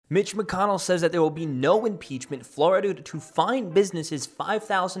Mitch McConnell says that there will be no impeachment. Florida to fine businesses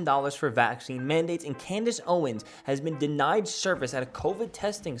 $5,000 for vaccine mandates. And Candace Owens has been denied service at a COVID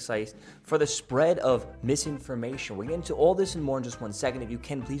testing site for the spread of misinformation. We'll get into all this and more in just 1 second. If you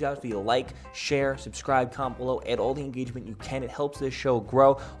can, please obviously like, share, subscribe, comment below, add all the engagement you can. It helps this show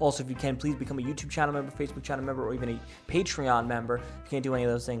grow. Also, if you can, please become a YouTube channel member, Facebook channel member, or even a Patreon member. If you can't do any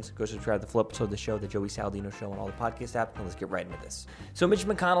of those things, go subscribe to the full episode of the show, the Joey Saladino Show, on all the podcast apps. And let's get right into this. So Mitch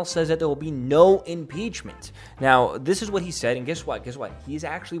McConnell says that there will be no impeachment. Now, this is what he said, and guess what? He's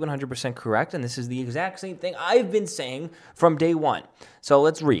actually 100% correct, and this is the exact same thing I've been saying from day one. So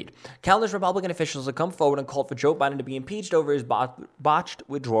let's read. Countless Republican officials have come forward and called for Joe Biden to be impeached over his botched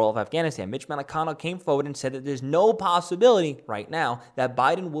withdrawal of Afghanistan. Mitch McConnell came forward and said that there's no possibility right now that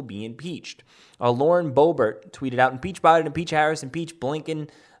Biden will be impeached. Lauren Boebert tweeted out, impeach Biden, impeach Harris, impeach Blinken.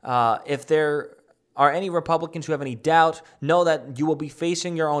 If there are any Republicans who have any doubt, know that you will be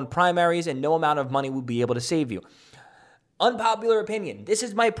facing your own primaries and no amount of money will be able to save you. Unpopular opinion. This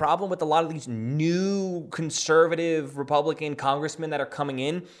is my problem with a lot of these new conservative Republican congressmen that are coming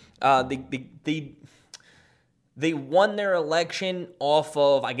in. They won their election off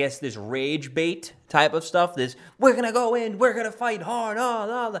of, I guess, this rage bait type of stuff. This, we're going to go in, we're going to fight hard.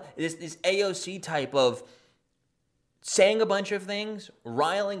 This AOC type of saying a bunch of things,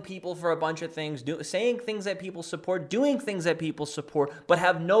 riling people for a bunch of things, saying things that people support, doing things that people support, but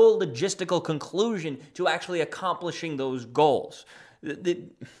have no logistical conclusion to actually accomplishing those goals.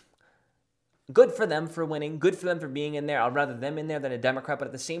 Good for them for winning. Good for them for being in there. I'd rather them in there than a Democrat. But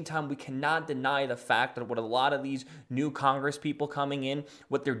at the same time, we cannot deny the fact that what a lot of these new Congress people coming in,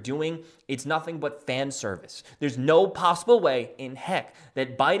 what they're doing, it's nothing but fan service. There's no possible way in heck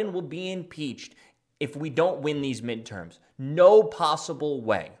that Biden will be impeached if we don't win these midterms. No possible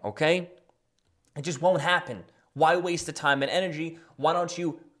way, okay? It just won't happen. Why waste the time and energy? Why don't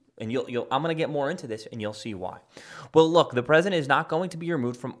you, and I'm going to get more into this, and you'll see why. Well, look, the president is not going to be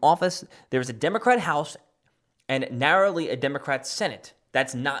removed from office. There's a Democrat House and narrowly a Democrat Senate.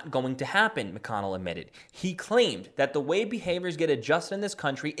 That's not going to happen, McConnell admitted. He claimed that the way behaviors get adjusted in this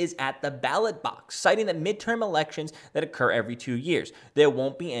country is at the ballot box, citing the midterm elections that occur every 2 years. There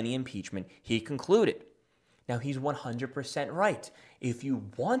won't be any impeachment, he concluded. Now, he's 100% right. If you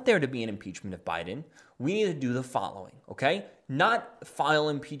want there to be an impeachment of Biden, we need to do the following, okay? Not file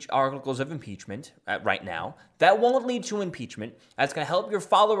articles of impeachment right now. That won't lead to impeachment. That's going to help your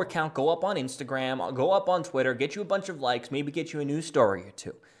follower count go up on Instagram, go up on Twitter, get you a bunch of likes, maybe get you a news story or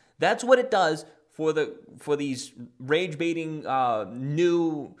two. That's what it does for these rage-baiting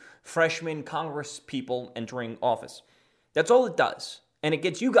new freshman Congress people entering office. That's all it does. And it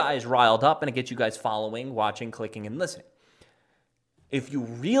gets you guys riled up, and it gets you guys following, watching, clicking, and listening. If you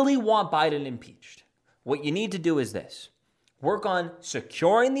really want Biden impeached, what you need to do is this. Work on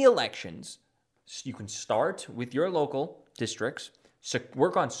securing the elections. You can start with your local districts.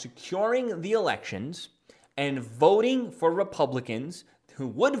 Work on securing the elections and voting for Republicans who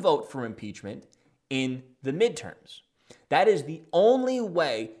would vote for impeachment in the midterms. That is the only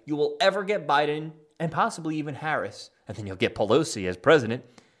way you will ever get Biden and possibly even Harris. And then you'll get Pelosi as president.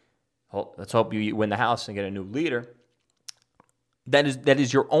 Well, let's hope you win the House and get a new leader. That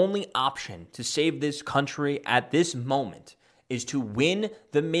is your only option to save this country at this moment, is to win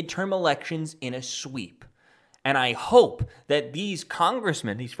the midterm elections in a sweep. And I hope that these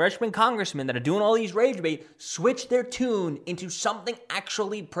congressmen, these freshman congressmen that are doing all these rage bait, switch their tune into something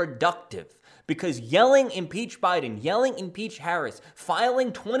actually productive. Because yelling impeach Biden, yelling impeach Harris,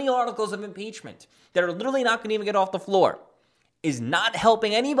 filing 20 articles of impeachment that are literally not going to even get off the floor is not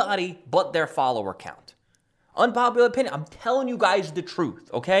helping anybody but their follower count. Unpopular opinion. I'm telling you guys the truth,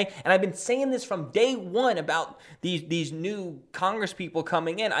 okay? And I've been saying this from day one about these new Congress people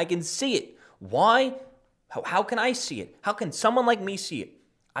coming in. I can see it. Why? How can I see it? How can someone like me see it?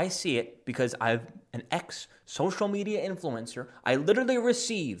 I see it because I'm an ex-social media influencer. I literally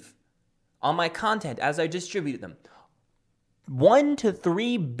receive on my content as I distribute them 1 to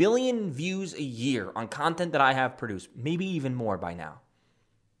 3 billion views a year on content that I have produced, maybe even more by now.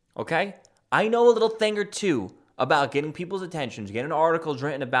 Okay? I know a little thing or two about getting people's attentions, getting articles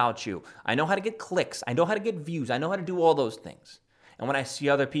written about you. I know how to get clicks. I know how to get views. I know how to do all those things. And when I see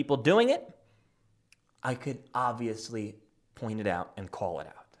other people doing it, I could obviously point it out and call it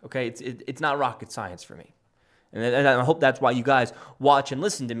out. Okay? It's not rocket science for me. And I hope that's why you guys watch and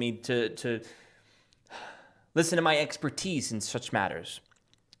listen to me, to listen to my expertise in such matters.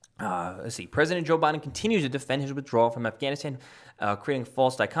 Let's see. President Joe Biden continues to defend his withdrawal from Afghanistan, creating a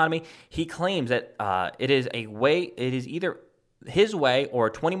false dichotomy. He claims that it is either his way or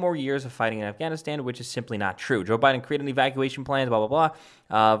 20 more years of fighting in Afghanistan, which is simply not true. Joe Biden created evacuation plans, blah, blah,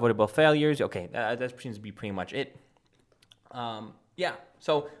 blah, avoidable failures. Okay, that seems to be pretty much it. Yeah,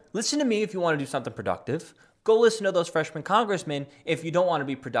 so listen to me if you want to do something productive. Go listen to those freshman congressmen if you don't want to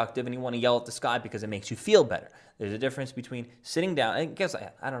be productive and you want to yell at the sky because it makes you feel better. There's a difference between sitting down. I guess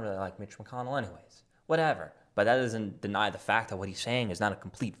I don't really like Mitch McConnell anyways. Whatever. But that doesn't deny the fact that what he's saying is not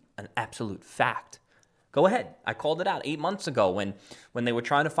an absolute fact. Go ahead. I called it out 8 months ago when they were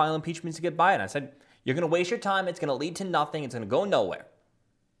trying to file impeachments to get Biden. I said, you're going to waste your time. It's going to lead to nothing. It's going to go nowhere.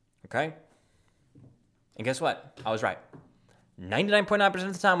 Okay? And guess what? I was right. 99.9%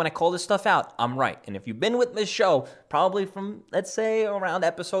 of the time when I call this stuff out, I'm right. And if you've been with this show, probably from, let's say, around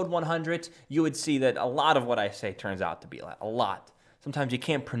episode 100, you would see that a lot of what I say turns out to be a lot. Sometimes you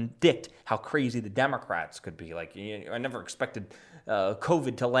can't predict how crazy the Democrats could be. Like, I never expected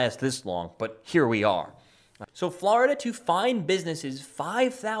COVID to last this long, but here we are. So Florida to fine businesses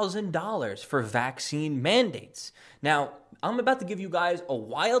 $5,000 for vaccine mandates. Now, I'm about to give you guys a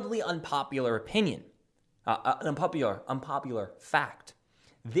wildly unpopular opinion, an unpopular fact.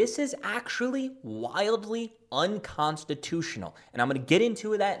 This is actually wildly unconstitutional. And I'm going to get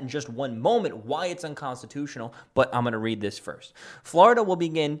into that in just one moment, why it's unconstitutional, but I'm going to read this first. Florida will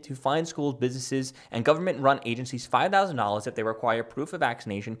begin to fine schools, businesses, and government-run agencies $5,000 if they require proof of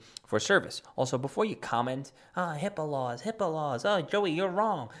vaccination for service. Also, before you comment, HIPAA laws, oh, Joey, you're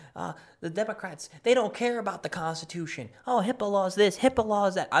wrong. The Democrats, they don't care about the Constitution. Oh, HIPAA laws this, HIPAA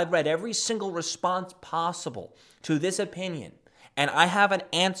laws that. I've read every single response possible to this opinion. And I have an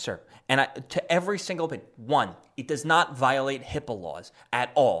answer to every single bit. One, it does not violate HIPAA laws at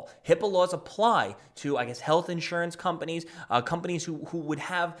all. HIPAA laws apply to, health insurance companies, companies who would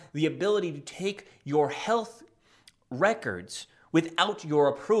have the ability to take your health records without your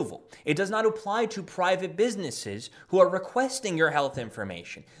approval. It does not apply to private businesses who are requesting your health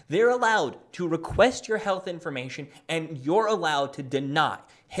information. They're allowed to request your health information and you're allowed to deny.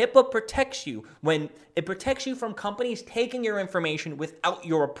 HIPAA protects you it protects you from companies taking your information without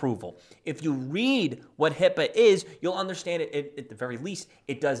your approval. If you read what HIPAA is, you'll understand it at the very least.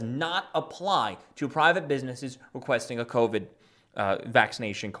 It does not apply to private businesses requesting a COVID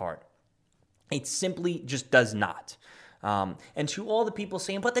vaccination card. It simply just does not. And to all the people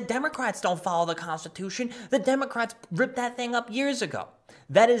saying, but the Democrats don't follow the Constitution. The Democrats ripped that thing up years ago.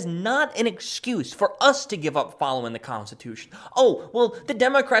 That is not an excuse for us to give up following the Constitution. Oh, well, the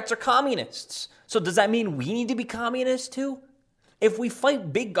Democrats are communists. So does that mean we need to be communists too? If we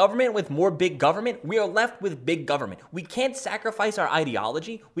fight big government with more big government, we are left with big government. We can't sacrifice our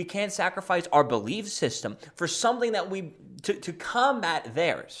ideology. We can't sacrifice our belief system for something that to combat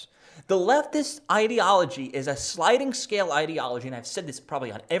theirs. The leftist ideology is a sliding scale ideology, and I've said this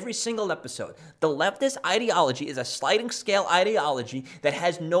probably on every single episode. The leftist ideology is a sliding scale ideology that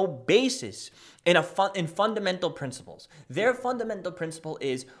has no basis in fundamental principles. Their fundamental principle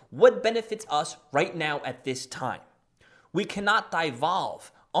is what benefits us right now at this time. We cannot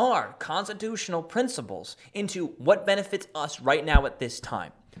devolve our constitutional principles into what benefits us right now at this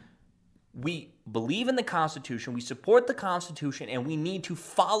time. We believe in the Constitution, we support the Constitution, and we need to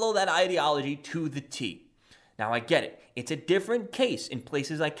follow that ideology to the T. Now, I get it. It's a different case in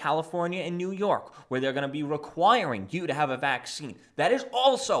places like California and New York, where they're going to be requiring you to have a vaccine. That is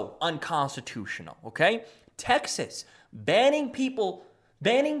also unconstitutional, okay? Texas, banning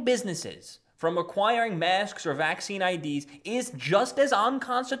businesses from requiring masks or vaccine IDs is just as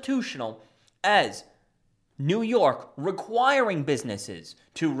unconstitutional as New York requiring businesses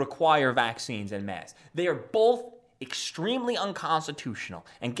to require vaccines and masks. They are both extremely unconstitutional.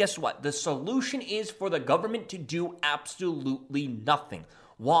 And guess what? The solution is for the government to do absolutely nothing.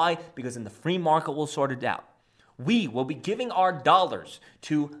 Why? Because then the free market will sort it out. We will be giving our dollars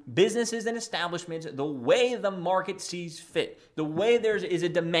to businesses and establishments the way the market sees fit, the way there is a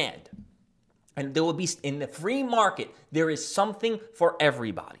demand. And there will be, in the free market, there is something for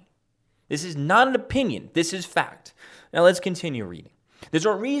everybody. This is not an opinion. This is fact. Now let's continue reading. There's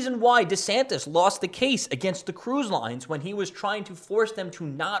a reason why DeSantis lost the case against the cruise lines when he was trying to force them to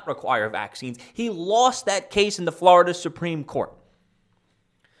not require vaccines. He lost that case in the Florida Supreme Court.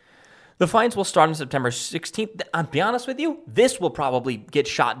 The fines will start on September 16th. I'll be honest with you, this will probably get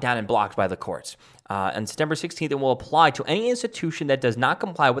shot down and blocked by the courts. On September 16th, it will apply to any institution that does not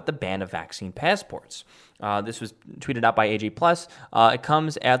comply with the ban of vaccine passports. This was tweeted out by AG+. It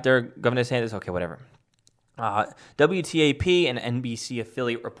comes after Governor DeSantis. Okay, whatever. WTAP, an NBC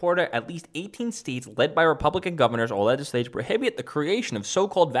affiliate, reported at least 18 states led by Republican governors or legislators prohibit the creation of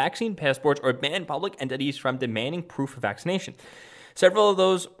so-called vaccine passports or ban public entities from demanding proof of vaccination. Several of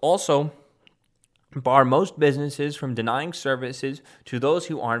those also bar most businesses from denying services to those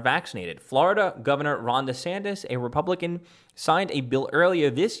who aren't vaccinated. Florida Governor Ron DeSantis, a Republican, signed a bill earlier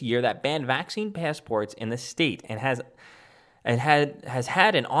this year that banned vaccine passports in the state and has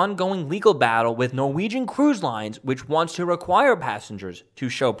had an ongoing legal battle with Norwegian Cruise Lines, which wants to require passengers to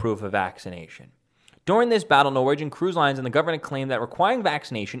show proof of vaccination. During this battle, Norwegian Cruise Lines and the government claim that requiring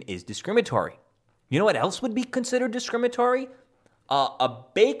vaccination is discriminatory. You know what else would be considered discriminatory? A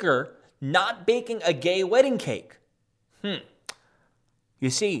baker not baking a gay wedding cake. You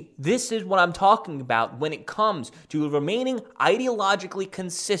see, this is what I'm talking about when it comes to remaining ideologically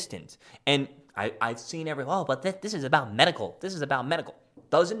consistent. And I've seen but this is about medical. This is about medical.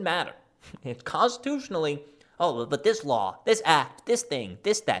 Doesn't matter. It's constitutionally, but this law, this act, this thing,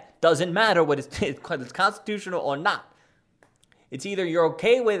 this, that. Doesn't matter whether it's constitutional or not. It's either you're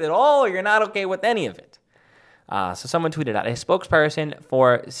okay with it all or you're not okay with any of it. So someone tweeted out, a spokesperson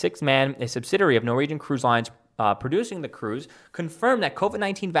for Sixth Man, a subsidiary of Norwegian Cruise Lines producing the cruise, confirmed that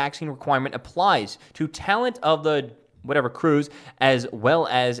COVID-19 vaccine requirement applies to talent of the cruise as well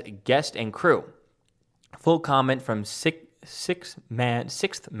as guest and crew. Full comment from Sixth Man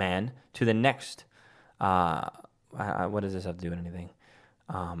to the next. What does this have to do with anything?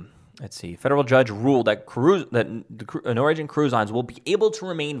 Let's see. Federal judge ruled that Norwegian Cruise Lines will be able to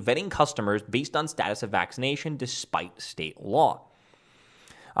remain vetting customers based on status of vaccination despite state law.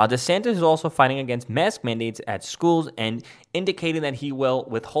 DeSantis is also fighting against mask mandates at schools and indicating that he will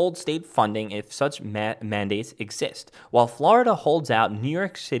withhold state funding if such mandates exist. While Florida holds out, New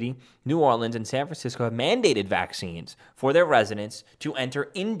York City, New Orleans, and San Francisco have mandated vaccines for their residents to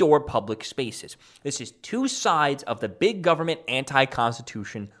enter indoor public spaces. This is two sides of the big government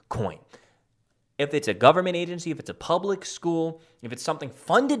anti-constitution coin. If it's a government agency, if it's a public school, if it's something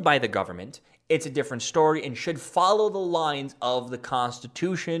funded by the government, it's a different story and should follow the lines of the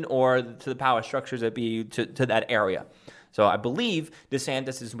Constitution or to the power structures that be to that area. So I believe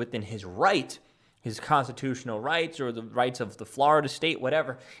DeSantis is within his right, his constitutional rights or the rights of the Florida state,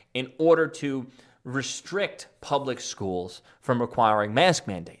 whatever, in order to restrict public schools from requiring mask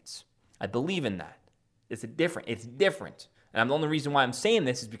mandates. I believe in that. It's different. And the only reason why I'm saying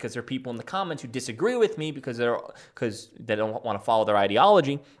this is because there are people in the comments who disagree with me because they don't want to follow their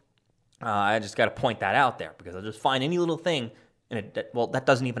ideology. I just got to point that out there because I'll just find any little thing, and that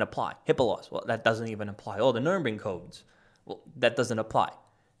doesn't even apply. HIPAA laws, that doesn't even apply. The Nuremberg codes, that doesn't apply.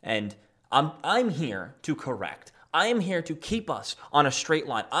 And I'm here to correct. I am here to keep us on a straight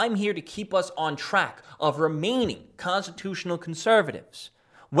line. I'm here to keep us on track of remaining constitutional conservatives,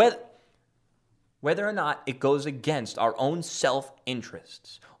 whether or not it goes against our own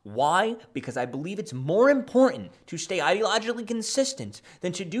self-interests. Why? Because I believe it's more important to stay ideologically consistent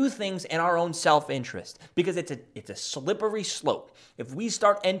than to do things in our own self-interest. Because it's a slippery slope. If we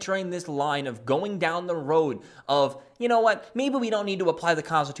start entering this line of going down the road of, you know what, maybe we don't need to apply the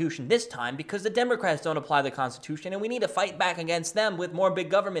Constitution this time because the Democrats don't apply the Constitution and we need to fight back against them with more big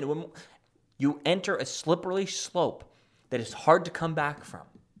government. You enter a slippery slope that is hard to come back from.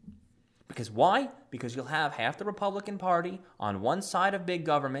 Because why? Because you'll have half the Republican Party on one side of big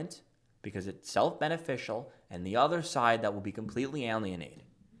government because it's self-beneficial and the other side that will be completely alienated.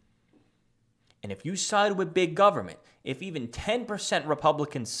 And if you side with big government, if even 10%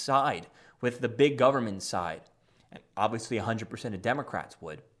 Republicans side with the big government side, and obviously 100% of Democrats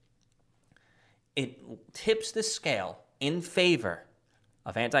would, it tips the scale in favor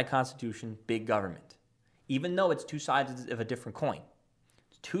of anti-constitution big government, even though it's two sides of a different coin.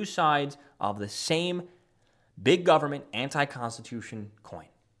 Two sides of the same big government anti-constitution coin.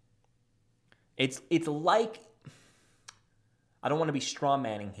 It's like, I don't want to be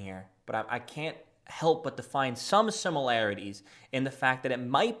straw-manning here, but I can't help but to find some similarities in the fact that it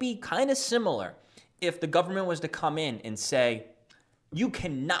might be kind of similar if the government was to come in and say, you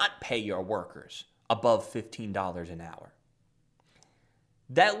cannot pay your workers above $15 an hour.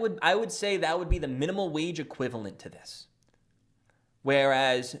 I would say that would be the minimum wage equivalent to this.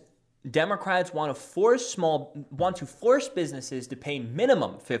 Whereas Democrats want to force businesses to pay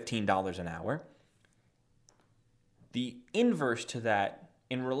minimum $15 an hour. The inverse to that,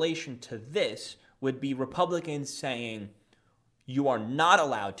 in relation to this, would be Republicans saying you are not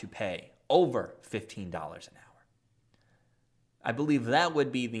allowed to pay over $15 an hour. I believe that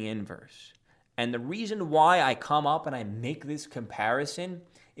would be the inverse. And the reason why I come up and I make this comparison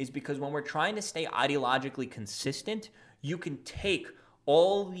is because when we're trying to stay ideologically consistent, you can take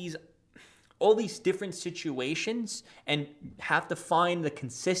all these different situations and have to find the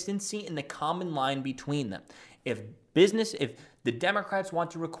consistency and the common line between them. If the Democrats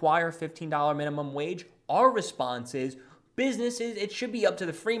want to require $15 minimum wage, our response is businesses, it should be up to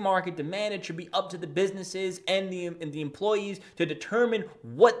the free market demand. It should be up to the businesses and the employees to determine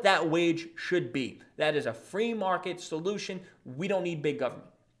what that wage should be. That is a free market solution. We don't need big government.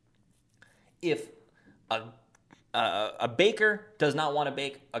 If a baker does not want to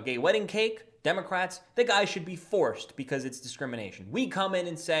bake a gay wedding cake, Democrats, the guy should be forced because it's discrimination. We come in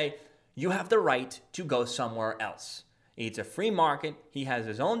and say, you have the right to go somewhere else. It's a free market. He has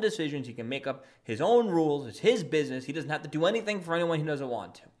his own decisions. He can make up his own rules. It's his business. He doesn't have to do anything for anyone he doesn't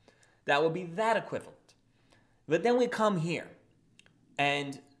want to. That would be that equivalent. But then we come here,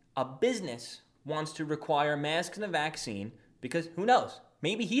 and a business wants to require masks and a vaccine because who knows?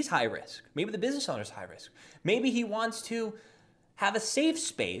 Maybe he's high risk. Maybe the business owner's high risk. Maybe he wants to have a safe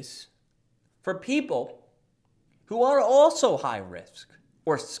space for people who are also high risk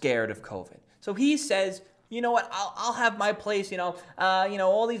or scared of COVID. So he says, you know what, I'll have my place,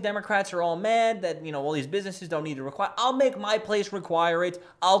 all these Democrats are all mad that, all these businesses don't need to require. I'll make my place require it.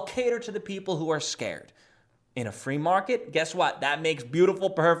 I'll cater to the people who are scared. In a free market, guess what? That makes beautiful,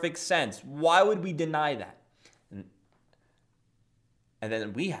 perfect sense. Why would we deny that? And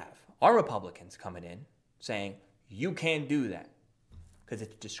then we have our Republicans coming in saying, you can't do that because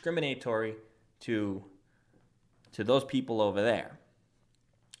it's discriminatory to those people over there.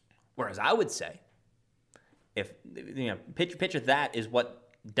 Whereas I would say, if picture that is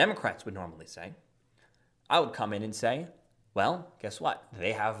what Democrats would normally say, I would come in and say, well, guess what?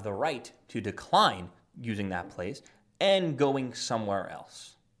 They have the right to decline using that place and going somewhere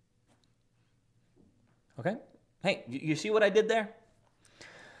else. Okay? Hey, you see what I did there?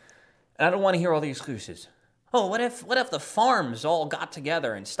 And I don't want to hear all the excuses. Oh, what if the farms all got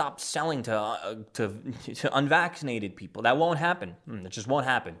together and stopped selling to unvaccinated people? That won't happen. It just won't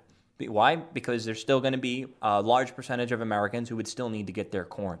happen. Why? Because there's still going to be a large percentage of Americans who would still need to get their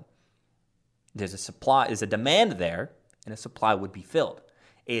corn. There's a demand there, and a supply would be filled.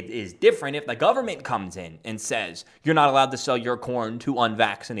 It is different if the government comes in and says, you're not allowed to sell your corn to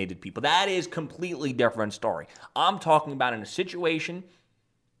unvaccinated people. That is a completely different story. I'm talking about in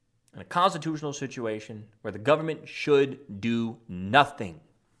a constitutional situation where the government should do nothing.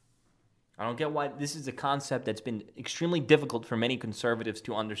 I don't get why this is a concept that's been extremely difficult for many conservatives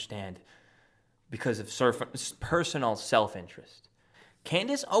to understand because of personal self-interest.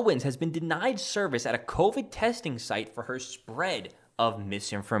 Candace Owens has been denied service at a COVID testing site for her spread of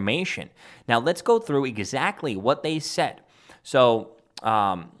misinformation. Now, let's go through exactly what they said. So,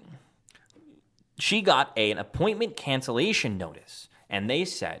 she got an appointment cancellation notice, and they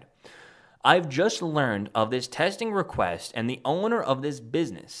said, I've just learned of this testing request and the owner of this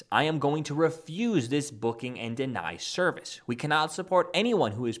business. I am going to refuse this booking and deny service. We cannot support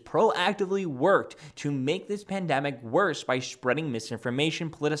anyone who has proactively worked to make this pandemic worse by spreading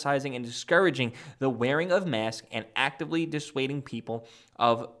misinformation, politicizing, and discouraging the wearing of masks and actively dissuading people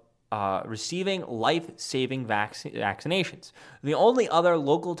of receiving life-saving vaccinations. The only other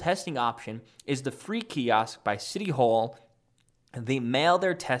local testing option is the free kiosk by City Hall. They mail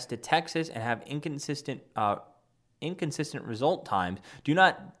their test to Texas and have inconsistent result times. Do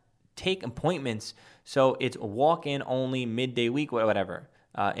not take appointments, so it's walk-in only, midday week, whatever,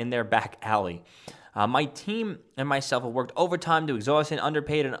 in their back alley. My team and myself have worked overtime to exhaustion,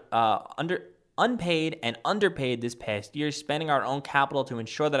 unpaid and underpaid this past year, spending our own capital to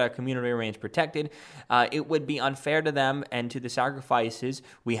ensure that our community remains protected. It would be unfair to them and to the sacrifices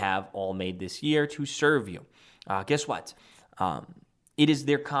we have all made this year to serve you. Guess what? It is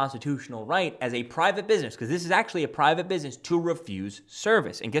their constitutional right as a private business, because this is actually a private business, to refuse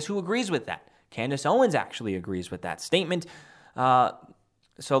service. And guess who agrees with that? Candace Owens actually agrees with that statement.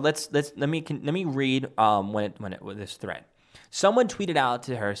 So let me read this thread. Someone tweeted out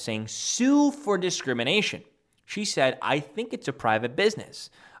to her saying, "Sue for discrimination." She said, "I think it's a private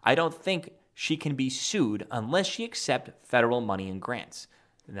business. I don't think she can be sued unless she accepts federal money and grants."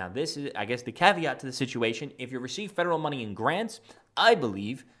 Now, this is, I guess, the caveat to the situation. If you receive federal money and grants, I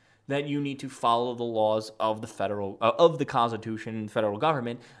believe that you need to follow the laws of the Constitution and federal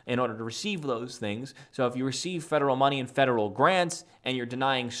government in order to receive those things. So if you receive federal money and federal grants and you're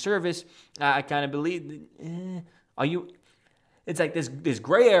denying service, I kind of believe, it's like this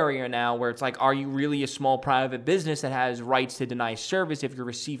gray area now where it's like, are you really a small private business that has rights to deny service if you're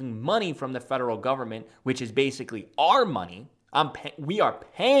receiving money from the federal government, which is basically our money? We are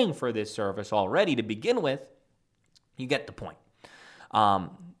paying for this service already to begin with. You get the point. And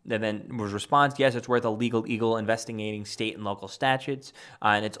then was response, yes, it's worth a legal eagle investigating state and local statutes.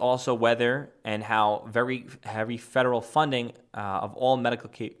 And it's also whether and how very heavy federal funding of all medical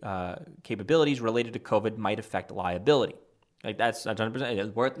capabilities related to COVID might affect liability. Like that's 100%.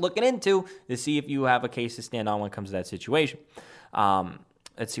 It's worth looking into to see if you have a case to stand on when it comes to that situation.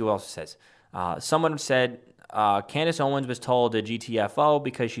 Let's see what else it says. Someone said Candace Owens was told to GTFO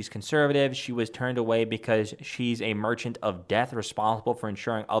because she's conservative. She was turned away because she's a merchant of death responsible for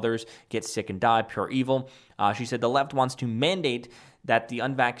ensuring others get sick and die. Pure evil. She said the left wants to mandate that the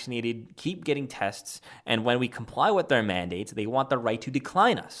unvaccinated keep getting tests, and when we comply with their mandates, they want the right to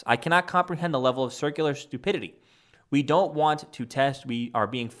decline us. I cannot comprehend the level of circular stupidity. We don't want to test. We are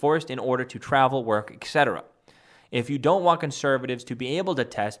being forced in order to travel, work, etc. If you don't want conservatives to be able to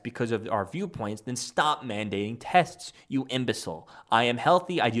test because of our viewpoints, then stop mandating tests, you imbecile. I am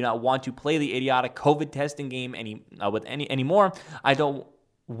healthy. I do not want to play the idiotic COVID testing game anymore. I don't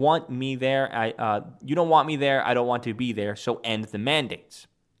want me there. You don't want me there. I don't want to be there. So end the mandates.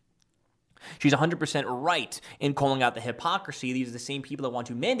 She's 100% right in calling out the hypocrisy. These are the same people that want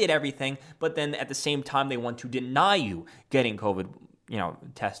to mandate everything, but then at the same time they want to deny you getting COVID,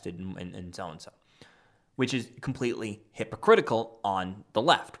 tested and so and so, which is completely hypocritical on the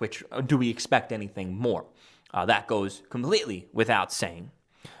left. Which do we expect anything more? That goes completely without saying.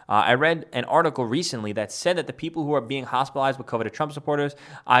 I read an article recently that said that the people who are being hospitalized with COVID are Trump supporters.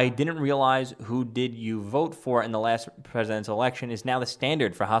 I didn't realize who did you vote for in the last presidential election is now the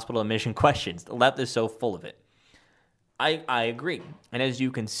standard for hospital admission questions. The left is so full of it. I agree. And as you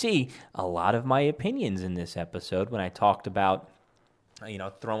can see, a lot of my opinions in this episode when I talked about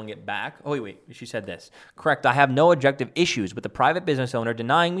throwing it back. Oh, wait, she said this. Correct, I have no objective issues with the private business owner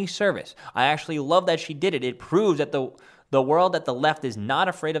denying me service. I actually love that she did it. It proves that the world that the left is not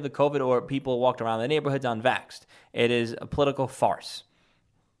afraid of the COVID or people walked around the neighborhoods unvaxxed. It is a political farce.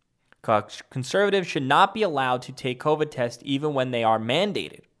 Conservatives should not be allowed to take COVID tests even when they are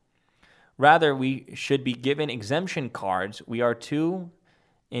mandated. Rather, we should be given exemption cards. We are too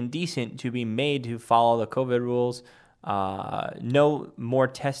indecent to be made to follow the COVID rules. No more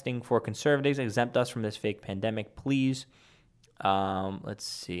testing for conservatives. Exempt us from this fake pandemic, please. Let's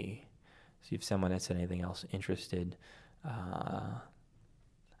see if someone has said anything else interested.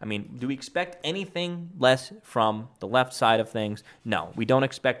 Do we expect anything less from the left side of things? No, we don't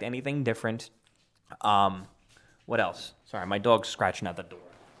expect anything different. What else? Sorry, my dog's scratching at the door.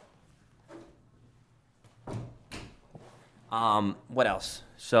 What else?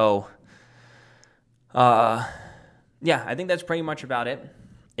 So, yeah, I think that's pretty much about it.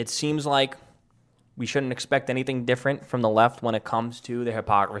 It seems like we shouldn't expect anything different from the left when it comes to the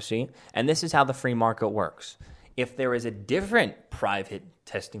hypocrisy. And this is how the free market works. If there is a different private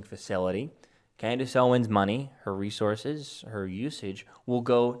testing facility, Candace Owens' money, her resources, her usage will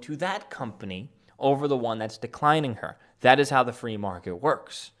go to that company over the one that's declining her. That is how the free market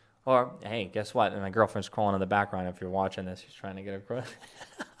works. Or, hey, guess what? My girlfriend's crawling in the background if you're watching this. She's trying to get across.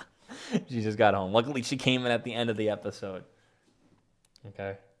 She just got home. Luckily, she came in at the end of the episode.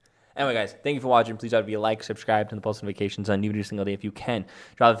 Okay. Anyway, guys, thank you for watching. Please be a like, subscribe to the post notifications on new every single day if you can.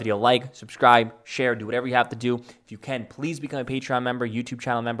 Drop the video a like, subscribe, share, do whatever you have to do. If you can, please become a Patreon member, YouTube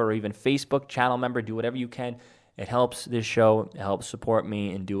channel member, or even Facebook channel member. Do whatever you can. It helps this show. It helps support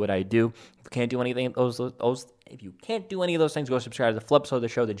me and do what I do. If you can't do anything, if you can't do any of those things, go subscribe to the Flip Side of the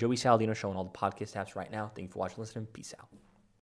Show, the Joey Saladino Show, and all the podcast apps right now. Thank you for watching, listening. Peace out.